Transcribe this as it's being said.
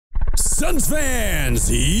Suns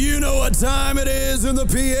fans, you know what time it is in the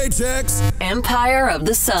PHX. Empire of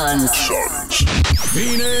the Suns.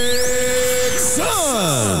 Phoenix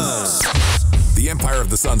Suns. The Empire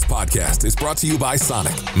of the Suns podcast is brought to you by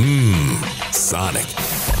Sonic. Sonic.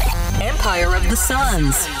 Empire of the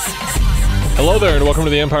Suns. Hello there, and welcome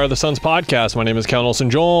to the Empire of the Suns podcast. My name is Kellan,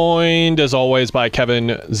 Olson, joined as always by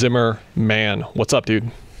Kevin Zimmerman. What's up,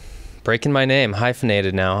 dude? Breaking my name,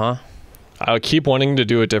 hyphenated now, huh? I keep wanting to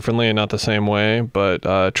do it differently and not the same way,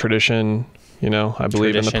 but tradition, you know, I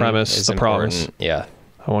believe in the premise, the promise. Yeah.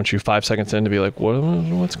 I want you 5 seconds in to be like,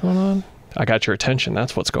 what's going on? I got your attention.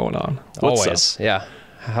 That's what's going on. What's Always, up? yeah.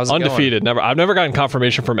 How's it Undefeated. going? I've never gotten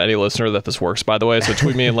confirmation from any listener that this works, by the way. So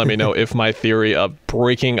tweet me and let me know if my theory of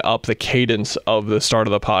breaking up the cadence of the start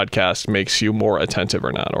of the podcast makes you more attentive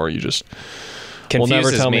or not, or you just will never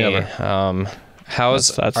tell me ever.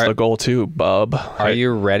 That's the goal too, bub. Are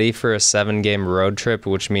you ready for a 7-game road trip,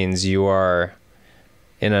 which means you are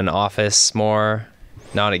in an office more,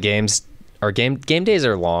 not at games? Or game days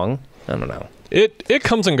are long. I don't know. It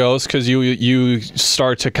comes and goes because you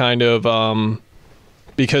start to kind of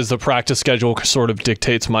because the practice schedule sort of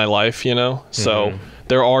dictates my life, you know. So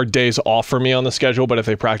there are days off for me on the schedule, but if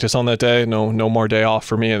they practice on that day, no more day off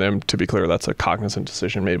for me. And then, to be clear, that's a cognizant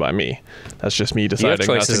decision made by me. That's just me deciding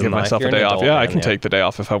not to give myself a day off. Yeah, I can take the day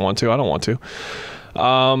off if I want to. I don't want to.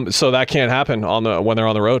 So that can't happen when they're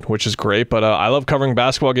on the road, which is great. But I love covering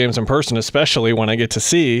basketball games in person, especially when I get to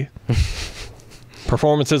see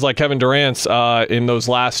performances like Kevin Durant's in those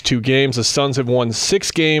last 2 games. The Suns have won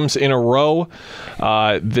 6 games in a row.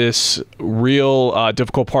 This real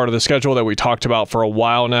difficult part of the schedule that we talked about for a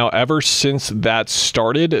while now. Ever since that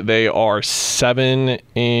started, they are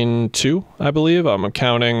 7-2, I believe. I'm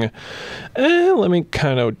counting. Let me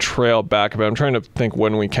kind of trail back a bit. I'm trying to think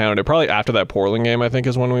when we counted it. Probably after that Portland game, I think,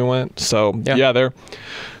 is when we went. So yeah they're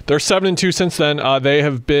 7-2 since then. They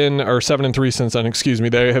have been, or 7-3 since then. Excuse me.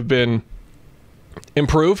 They have been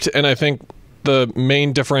improved, and I think the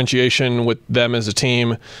main differentiation with them as a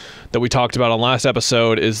team that we talked about on last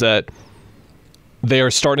episode is that they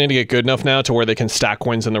are starting to get good enough now to where they can stack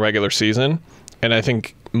wins in the regular season. And I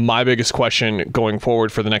think my biggest question going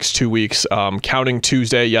forward for the next 2 weeks, counting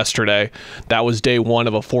Tuesday yesterday, that was day 1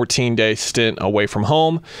 of a 14-day stint away from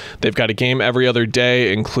home. They've got a game every other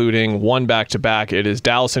day, including 1 back-to-back. It is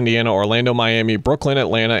Dallas, Indiana, Orlando, Miami, Brooklyn,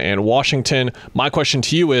 Atlanta, and Washington. My question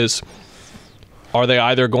to you is, are they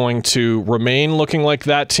either going to remain looking like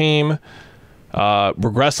that team,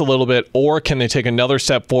 regress a little bit, or can they take another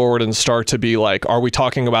step forward and start to be like, are we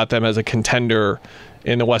talking about them as a contender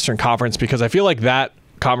in the Western Conference? Because I feel like that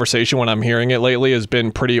conversation, when I'm hearing it lately, has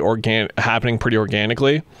been happening pretty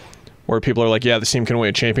organically, where people are like, yeah, this team can win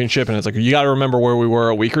a championship. And it's like, you got to remember where we were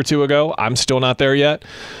a week or 2 ago. I'm still not there yet.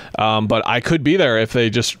 But I could be there if they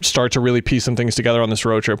just start to really piece some things together on this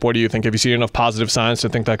road trip. What do you think? Have you seen enough positive signs to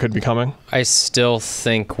think that could be coming? I still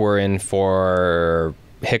think we're in for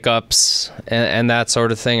hiccups and that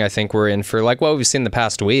sort of thing. I think we're in for like what we've seen the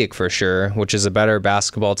past week for sure, which is a better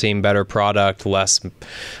basketball team, better product, less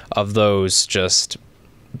of those just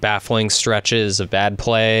baffling stretches of bad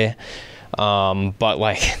play. But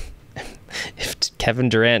like, if Kevin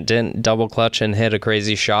Durant didn't double clutch and hit a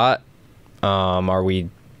crazy shot, are we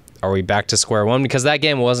back to square one? Because that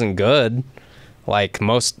game wasn't good. Like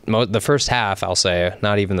the first half, I'll say,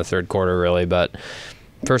 not even the third quarter really, but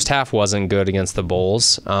first half wasn't good against the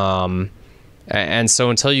Bulls. And so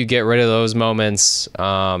until you get rid of those moments,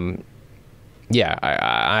 I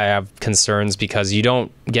have concerns because you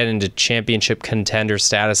don't get into championship contender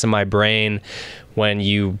status in my brain when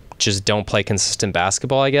you just don't play consistent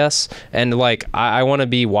basketball, I guess. And like, I want to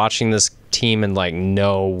be watching this team and like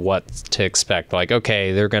know what to expect. Like,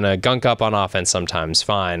 okay, they're going to gunk up on offense sometimes,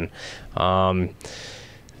 fine.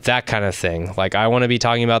 That kind of thing. Like, I want to be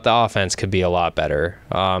talking about the offense could be a lot better.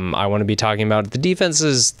 I want to be talking about the defense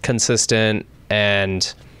is consistent,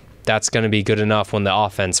 and that's going to be good enough. When the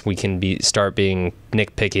offense, we can start being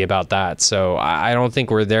nitpicky about that. So I don't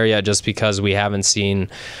think we're there yet, just because we haven't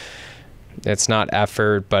seen. It's not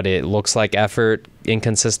effort, but it looks like effort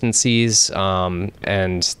inconsistencies.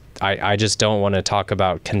 And I just don't want to talk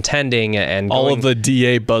about contending and all of the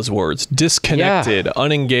DA buzzwords: disconnected,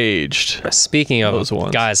 unengaged. Speaking of those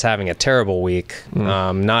guys having a terrible week,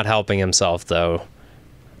 not helping himself though.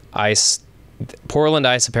 Portland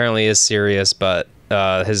Ice apparently is serious, but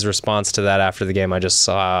his response to that after the game, I just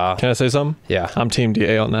saw. Can I say something? Yeah, I'm Team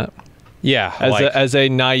DA on that. Yeah, as a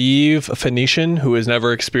naive Phoenician who has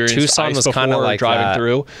never experienced Tucson ice was before kind of like driving that.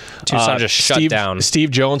 through. Tucson just shut down.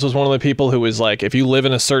 Steve Jones was one of the people who was like, if you live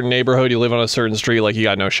in a certain neighborhood, you live on a certain street, like you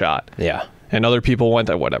got no shot. Yeah. and other people went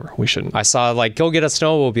that. Whatever, we shouldn't. I saw like, go get a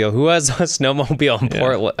snowmobile. Who has a snowmobile in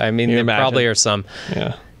Portland? I mean, there probably are some.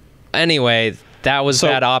 Yeah. Anyway, that was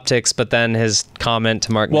bad optics, but then his comment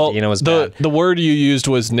to Mark Medina was bad. The word you used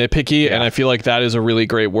was nitpicky, and I feel like that is a really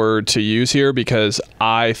great word to use here because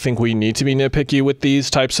I think we need to be nitpicky with these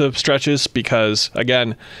types of stretches because,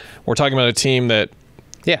 again, we're talking about a team that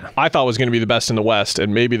I thought was going to be the best in the West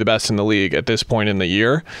and maybe the best in the league at this point in the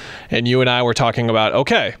year. And you and I were talking about,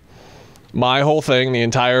 okay, my whole thing, the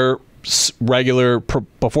entire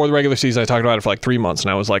before the regular season, I talked about it for like 3 months, and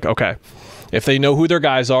I was like, okay, if they know who their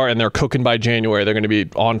guys are and they're cooking by January, they're going to be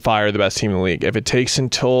on fire, the best team in the league. If it takes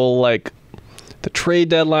until like the trade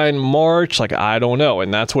deadline, March, like I don't know.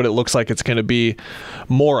 And that's what it looks like it's going to be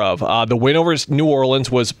more of. The win over New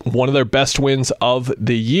Orleans was one of their best wins of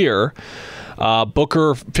the year.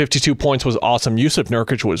 Booker, 52 points was awesome. Yusuf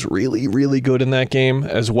Nurkic was really, really good in that game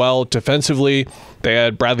as well. Defensively, they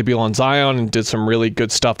had Bradley Beal on Zion and did some really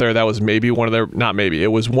good stuff there. That was maybe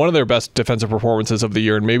it was one of their best defensive performances of the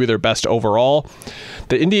year and maybe their best overall.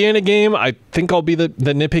 The Indiana game, I think I'll be the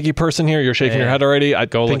nitpicky person here. You're shaking your head already. I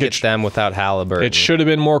go look at them without Halliburton. It should have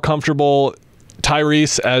been more comfortable.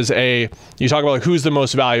 Tyrese you talk about like, who's the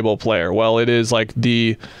most valuable player. Well, it is like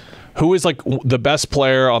who is like the best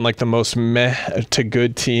player on like the most meh to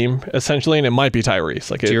good team essentially, and it might be Tyrese.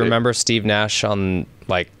 Like, do you remember Steve Nash on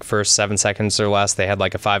like first 7 seconds or less? They had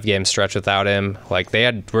like a 5-game stretch without him. Like they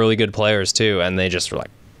had really good players too, and they just were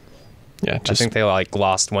like, I think they like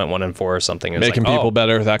went 1-4 or something. Making people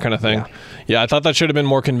better, that kind of thing. Yeah, I thought that should have been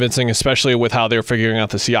more convincing, especially with how they're figuring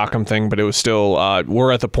out the Siakam thing. But it was still,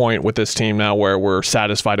 we're at the point with this team now where we're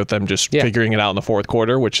satisfied with them just figuring it out in the fourth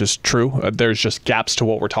quarter, which is true. There's just gaps to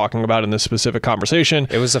what we're talking about in this specific conversation.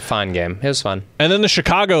 It was a fun game. It was fun. And then the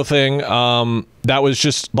Chicago thing, that was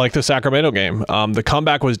just like the Sacramento game. The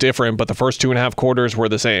comeback was different, but the first 2.5 quarters were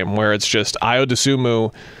the same, where it's just Ayo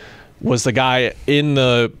Dosunmu was the guy in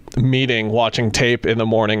the meeting watching tape in the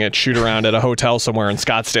morning at shoot around at a hotel somewhere in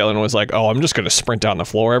Scottsdale and was like, oh, I'm just going to sprint down the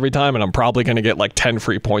floor every time and I'm probably going to get like 10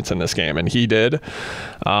 free points in this game. And he did.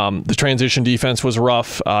 The transition defense was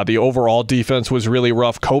rough. The overall defense was really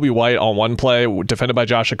rough. Kobe White on one play, defended by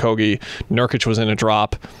Josh Okogie. Nurkic was in a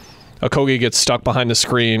drop. Okogie gets stuck behind the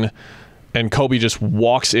screen. And Kobe just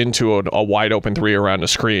walks into a wide open three around the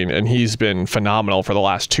screen, and he's been phenomenal for the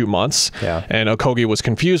last 2 months. Yeah. And Okogie was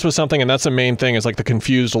confused with something, and that's the main thing is like the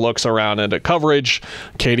confused looks around into coverage.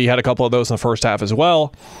 Katie had a couple of those in the first half as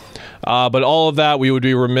well. But all of that, we would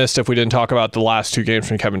be remiss if we didn't talk about the last 2 games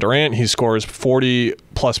from Kevin Durant. He scores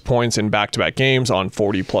 40-plus points in back-to-back games, on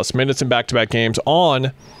 40-plus minutes in back-to-back games,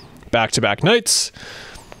 on back-to-back nights.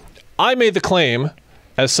 I made the claim,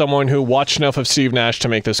 as someone who watched enough of Steve Nash to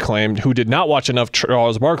make this claim, who did not watch enough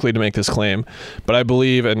Charles Barkley to make this claim, but I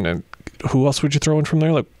believe, and who else would you throw in from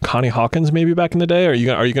there? Like Connie Hawkins maybe back in the day? Are you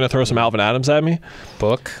going to throw some Alvin Adams at me?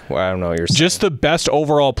 Book? Well, I don't know what you're saying. Just the best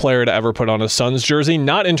overall player to ever put on a Suns jersey,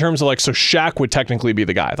 not in terms of like, so Shaq would technically be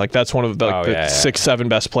the guy. Like that's one of the 6, 7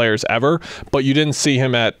 best players ever, but you didn't see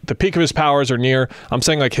him at the peak of his powers or near. I'm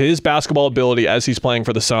saying like his basketball ability as he's playing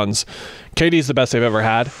for the Suns, KD's the best they've ever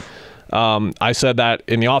had. I said that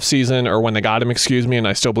in the offseason or when they got him, and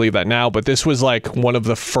I still believe that now. But this was like one of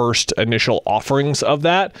the first initial offerings of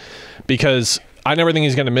that because I never think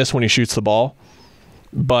he's going to miss when he shoots the ball.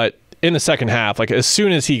 But in the second half, like as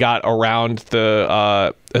soon as he got around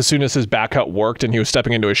as soon as his back cut worked and he was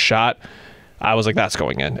stepping into his shot, I was like, that's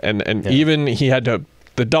going in. And even he had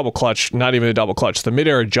the double clutch, not even a double clutch, the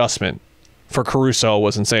midair adjustment for Caruso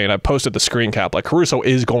was insane. I posted the screen cap. Like Caruso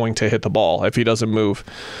is going to hit the ball if he doesn't move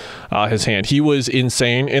his hand. He was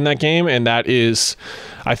insane in that game, and that is,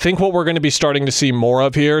 I think, what we're going to be starting to see more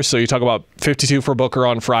of here. So you talk about 52 for Booker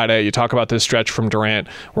on Friday. You talk about this stretch from Durant.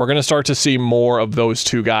 We're going to start to see more of those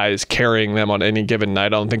two guys carrying them on any given night. I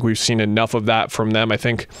don't think we've seen enough of that from them. I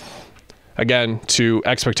think, again, to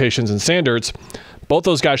expectations and standards, both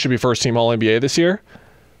those guys should be first-team All-NBA this year.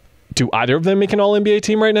 Do either of them make an All-NBA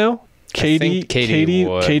team right now? Katie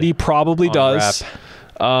probably does.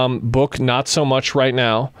 Book not so much right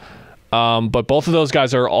now. But both of those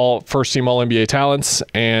guys are all first-team All-NBA talents,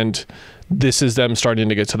 and this is them starting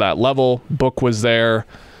to get to that level. Book was there.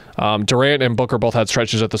 Durant and Booker both had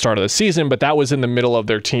stretches at the start of the season, but that was in the middle of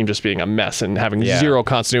their team just being a mess and having zero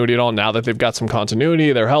continuity at all. Now that they've got some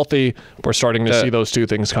continuity, they're healthy, we're starting to see those two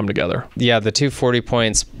things come together. Yeah, the 2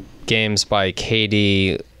 40-points games by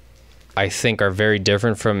KD, I think, are very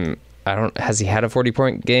different from... has he had a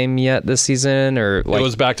 40-point game yet this season? Or like, it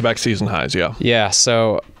was back-to-back season highs, yeah. Yeah,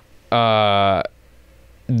 so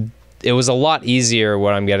it was a lot easier,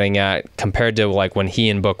 what I'm getting at, compared to like when he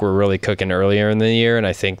and Book were really cooking earlier in the year. And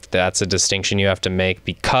I think that's a distinction you have to make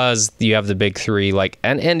because you have the big three, like,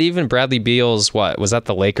 and even Bradley Beal's, what was that,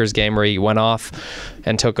 the Lakers game where he went off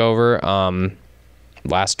and took over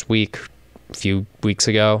last week, a few weeks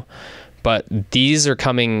ago. But these are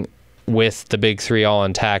coming with the big three all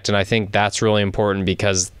intact. And I think that's really important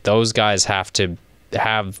because those guys have to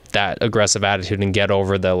have that aggressive attitude and get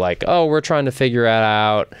over the like, oh, we're trying to figure it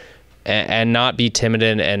out, and not be timid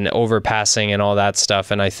and overpassing and all that stuff.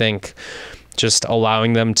 And I think just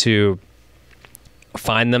allowing them to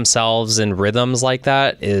find themselves in rhythms like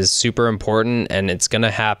that is super important, and it's going to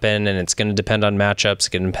happen, and it's going to depend on matchups, it's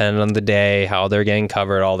going to depend on the day, how they're getting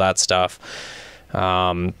covered, all that stuff.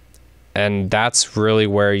 And that's really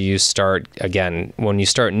where you start, again, when you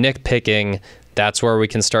start nitpicking, that's where we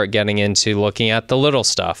can start getting into looking at the little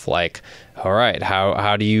stuff, like, all right,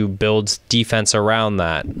 how do you build defense around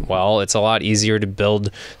that? Well, it's a lot easier to build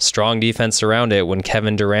strong defense around it when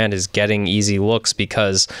Kevin Durant is getting easy looks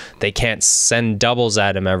because they can't send doubles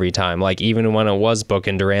at him every time. Like, even when it was Book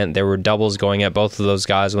and Durant, there were doubles going at both of those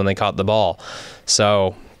guys when they caught the ball.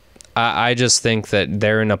 So I just think that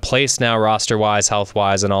they're in a place now, roster-wise,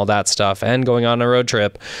 health-wise, and all that stuff, and going on a road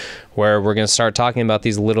trip where we're going to start talking about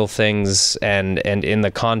these little things and in the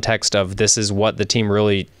context of this is what the team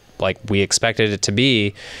really, like, we expected it to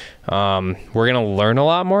be. We're going to learn a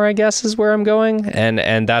lot more, I guess, is where I'm going,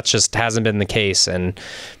 and that just hasn't been the case. And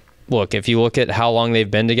look, if you look at how long they've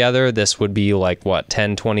been together, this would be like, what,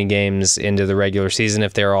 10, 20 games into the regular season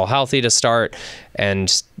if they're all healthy to start,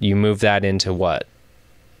 and you move that into what?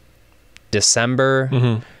 December.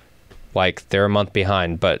 Mm-hmm. Like, they're a month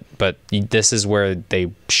behind, but this is where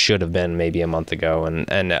they should have been maybe a month ago,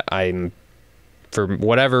 and I'm, for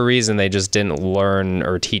whatever reason, they just didn't learn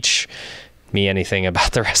or teach me anything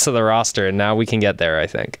about the rest of the roster, and now we can get there, I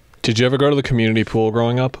think. Did you ever go to the community pool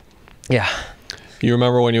growing up? Yeah. You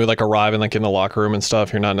remember when you would like arrive and like in the locker room and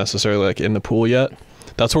stuff, you're not necessarily like in the pool yet?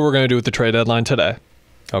 That's what we're going to do with the trade deadline today.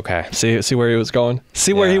 Okay. See where he was going?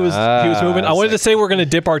 See where he was moving? I wanted to say we're going to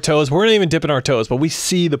dip our toes. We're not even dipping our toes, but we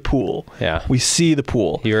see the pool. Yeah. We see the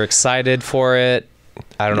pool. You're excited for it.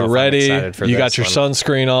 I don't know if ready. I'm excited for you this got your one.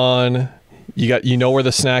 sunscreen on. You know where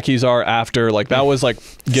the snackies are after. Like, that was like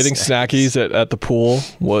getting snackies at the pool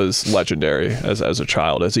was legendary as a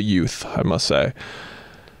child, as a youth, I must say.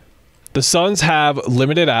 The Suns have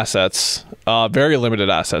limited assets, very limited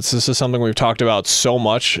assets. This is something we've talked about so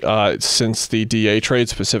much since the DA trade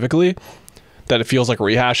specifically that it feels like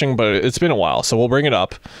rehashing, but it's been a while, so we'll bring it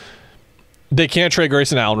up. They can't trade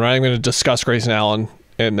Grayson Allen. We're not even going to discuss Grayson Allen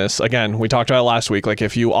in this. Again, we talked about it last week. Like,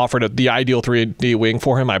 if you offered the ideal 3D wing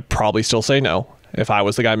for him, I'd probably still say no if I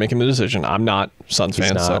was the guy making the decision. I'm not Suns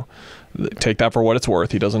fan, so take that for what it's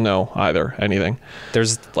worth. He doesn't know either anything.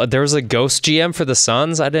 There's a ghost GM for the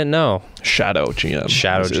Suns. I didn't know. Shadow GM.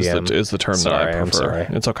 Shadow GM is the term that I prefer. I'm sorry.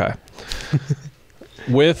 It's okay.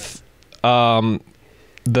 With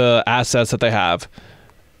the assets that they have,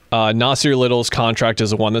 Nasir Little's contract is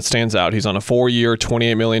the one that stands out. He's on a 4-year,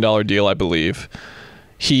 $28 million deal, I believe.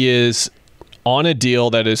 He is on a deal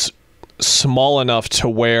that is small enough to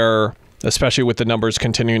where, especially with the numbers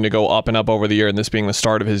continuing to go up and up over the year, and this being the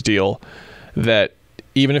start of his deal, that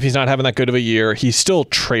even if he's not having that good of a year, he's still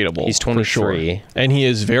tradable. He's 23. For sure. And he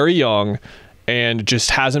is very young and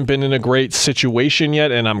just hasn't been in a great situation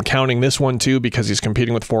yet. And I'm counting this one too because he's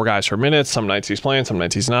competing with 4 guys for minutes. Some nights he's playing, some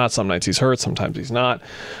nights he's not, some nights he's hurt, sometimes he's not.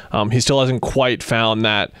 He still hasn't quite found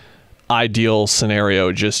that ideal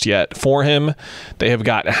scenario just yet for him. They have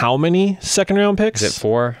got how many second-round picks? Is it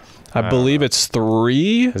 4? I believe it's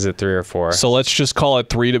 3. Is it 3 or 4? So let's just call it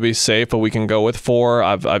 3 to be safe, but we can go with 4.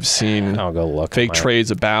 I've seen I'll go look fake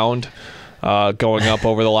trades abound going up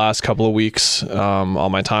over the last couple of weeks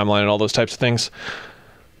on my timeline and all those types of things.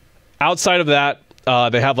 Outside of that,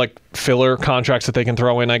 they have like filler contracts that they can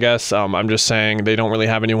throw in, I guess. I'm just saying they don't really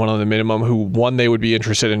have anyone on the minimum who, 1, they would be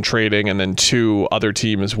interested in trading, and then 2, other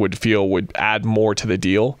teams would feel would add more to the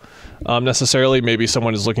deal. Necessarily, maybe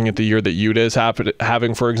someone is looking at the year that Utah is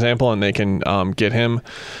having, for example, and they can get him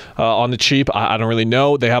on the cheap. I don't really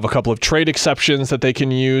know. They have a couple of trade exceptions that they can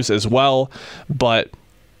use as well, but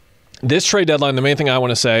this trade deadline, the main thing I want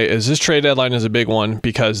to say is this trade deadline is a big one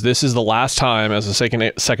because this is the last time as a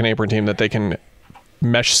second apron team that they can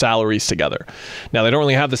mesh salaries together. Now, they don't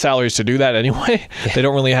really have the salaries to do that anyway. They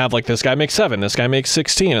don't really have, like, this guy makes 7, this guy makes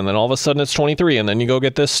 16, and then all of a sudden it's 23, and then you go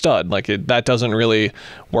get this stud. Like, that doesn't really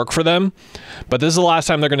work for them. But this is the last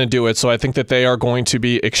time they're going to do it, so I think that they are going to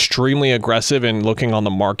be extremely aggressive in looking on the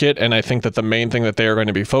market, and I think that the main thing that they are going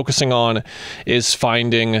to be focusing on is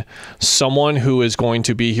finding someone who is going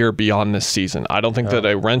to be here beyond this season. I don't think that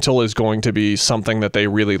a rental is going to be something that they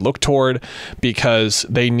really look toward, because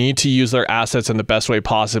they need to use their assets in the best way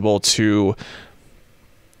possible to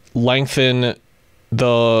lengthen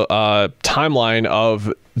the timeline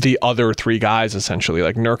of the other 3 guys, essentially.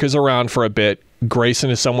 Like, Nurk is around for a bit. Grayson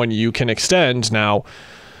is someone you can extend. Now,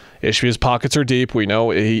 Ishbia's pockets are deep. We know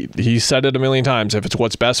he said it a million times. If it's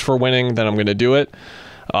what's best for winning, then I'm going to do it.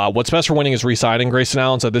 What's best for winning is re-signing Grayson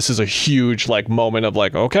Allen. So this is a huge, like, moment of,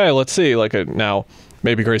 like, okay, let's see. Like, now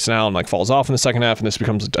maybe Grayson Allen, like, falls off in the second half and this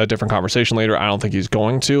becomes a different conversation later. I don't think he's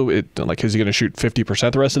going to. Is he going to shoot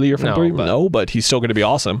 50% the rest of the year from 3? No, but he's still going to be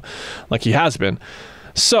awesome, like he has been.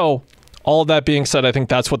 So all of that being said, I think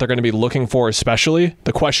that's what they're going to be looking for, especially.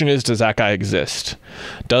 The question is, does that guy exist?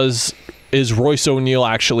 Is Royce O'Neal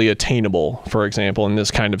actually attainable, for example, in this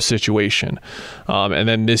kind of situation? And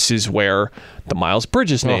then this is where the Miles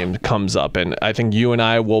Bridges name comes up. And I think you and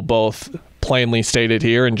I will both plainly state it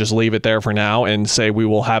here and just leave it there for now and say we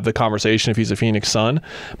will have the conversation if he's a Phoenix Sun.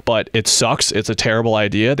 But it sucks. It's a terrible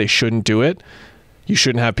idea. They shouldn't do it. You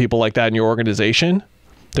shouldn't have people like that in your organization.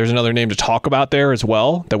 There's another name to talk about there as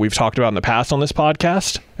well that we've talked about in the past on this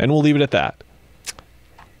podcast, and we'll leave it at that.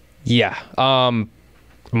 Yeah.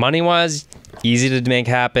 Money-wise, easy to make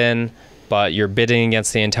happen, but you're bidding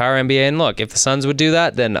against the entire NBA. And look, if the Suns would do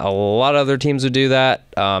that, then a lot of other teams would do that.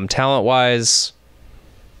 Talent-wise,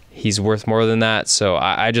 he's worth more than that. So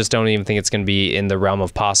I just don't even think it's going to be in the realm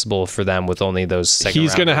of possible for them with only those second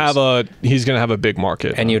He's going to have a big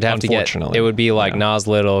market, and you'd have to get. It would be like Nas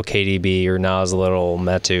Little, KDB, or Nas Little,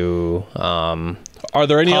 Metu. Are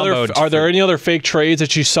there any other fake trades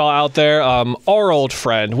that you saw out there? Our old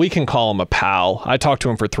friend, we can call him a pal. I talked to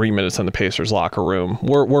him for 3 minutes in the Pacers locker room.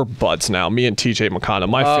 We're buds now. Me and TJ McConnell,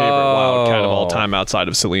 my favorite Wildcat of all time outside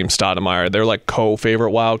of Salim Stoudemire. They're like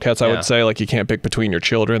co-favorite Wildcats, I would say. Like, you can't pick between your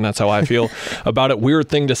children. That's how I feel about it. Weird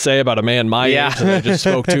thing to say about a man my age that I just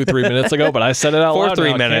spoke 2-3 minutes ago, but I said it out loud.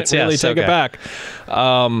 3 minutes. Can't really take it back.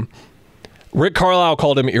 Rick Carlisle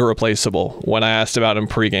called him irreplaceable when I asked about him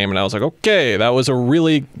pregame, and I was like, okay, that was a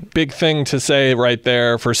really big thing to say right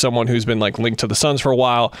there for someone who's been, like, linked to the Suns for a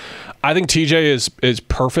while. I think TJ is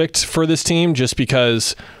perfect for this team just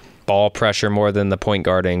because ball pressure more than the point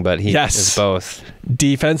guarding, but he is both.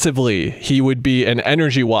 Defensively, he would be, and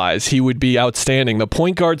energy-wise, he would be outstanding. The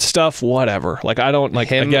point guard stuff, whatever. Like, I don't, like,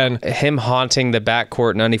 him haunting the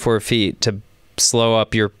backcourt 94 feet to slow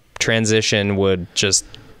up your transition would just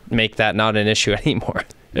make that not an issue anymore.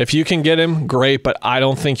 If you can get him, great, but I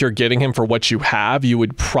don't think you're getting him for what you have. You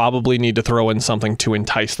would probably need to throw in something to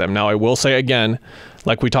entice them. Now, I will say again,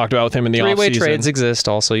 like we talked about with him in the offseason. Three-way trades exist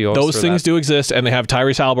also. Those things do exist, and they have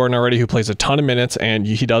Tyrese Haliburton already, who plays a ton of minutes, and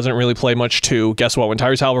he doesn't really play much too. Guess what? When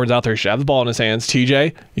Tyrese Haliburton's out there, he should have the ball in his hands.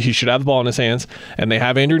 TJ, he should have the ball in his hands, and they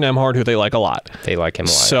have Andrew Nembhard, who they like a lot. They like him a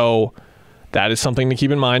lot. So that is something to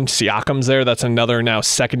keep in mind. Siakam's there. That's another now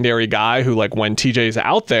secondary guy who, like, when TJ's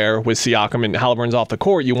out there with Siakam and Haliburton's off the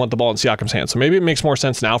court, you want the ball in Siakam's hands. So maybe it makes more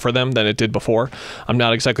sense now for them than it did before. I'm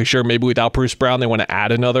not exactly sure. Maybe without Bruce Brown, they want to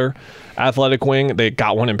add another athletic wing. They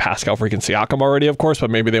got one in Pascal freaking Siakam already, of course, but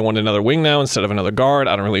maybe they want another wing now instead of another guard.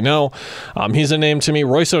 I don't really know. He's a name to me.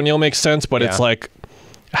 Royce O'Neal makes sense, but it's like,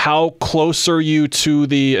 how close are you to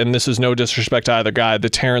the, and this is no disrespect to either guy, the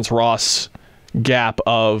Terrence Ross gap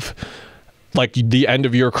of, like, the end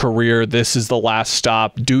of your career, this is the last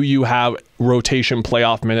stop. Do you have rotation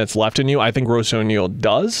playoff minutes left in you? I think Royce O'Neal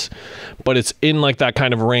does, but it's in, like, that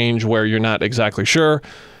kind of range where you're not exactly sure.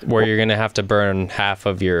 Where you're going to have to burn half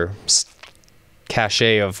of your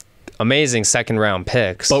cachet of amazing second-round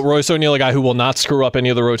picks. But Royce O'Neal, a guy who will not screw up any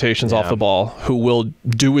of the rotations off the ball, who will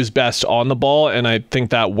do his best on the ball, and I think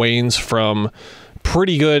that wanes from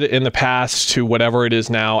pretty good in the past to whatever it is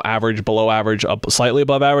now, average, below average, up slightly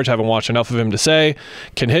above average. I haven't watched enough of him to say.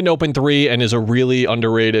 Can hit an open three and is a really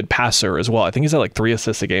underrated passer as well. I think he's at like 3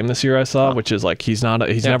 assists a game this year, I saw, which is like, he's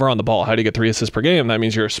never on the ball. How do you get 3 assists per game? That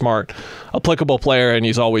means you're a smart, applicable player, and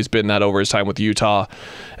he's always been that over his time with Utah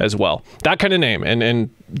as well. That kind of name.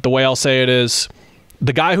 And the way I'll say it is,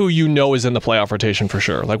 the guy who you know is in the playoff rotation for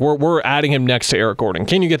sure. Like, we're adding him next to Eric Gordon.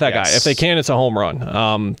 Can you get that guy? If they can, it's a home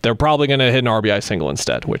run. They're probably going to hit an RBI single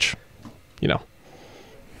instead, which, you know.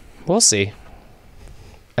 We'll see.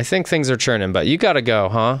 I think things are churning, but you got to go,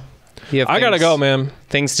 huh? You have I gotta go, man.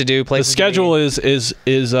 Things to do. The schedule is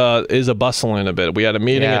a bustling a bit. We had a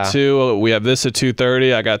meeting at 2. We have this at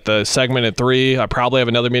 2:30. I got the segment at 3. I probably have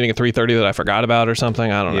another meeting at 3:30 that I forgot about or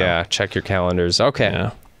something. I don't know. Yeah, check your calendars. Okay.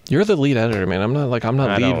 Yeah. You're the lead editor, man. I'm not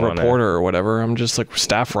lead reporter or whatever. I'm just like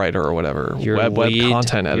staff writer or whatever. Your web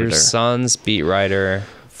content editor. Your son's beat writer,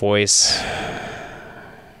 voice.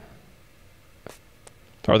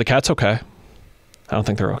 Are the Cats okay? I don't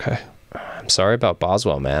think they're okay. I'm sorry about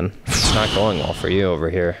Boswell, man. It's not going well for you over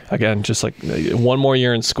here. Again, just like one more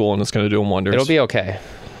year in school and it's going to do him wonders. It'll be okay.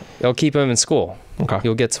 It'll keep him in school. Okay.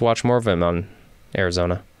 You'll get to watch more of him on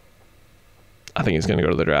Arizona. I think he's going to go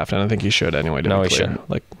to the draft, and I think he should anyway. No, he shouldn't.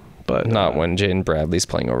 But not when Jaden Bradley's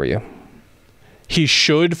playing over you. He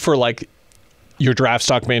should for like your draft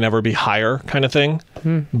stock may never be higher kind of thing.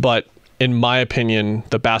 But in my opinion,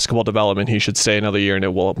 the basketball development, he should stay another year, and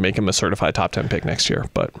it will make him a certified top 10 pick next year.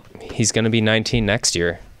 But he's going to be 19 next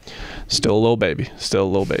year. Still a little baby.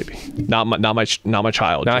 Not my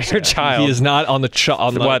child. Not your child. He is not on the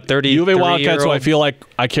 30 U of A Wildcats, so I feel like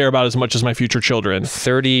I care about as much as my future children.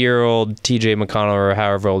 30-year-old TJ McConnell or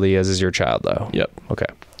however old he is your child, though. Yep. Okay.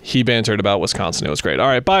 He bantered about Wisconsin. It was great. All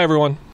right. Bye, everyone.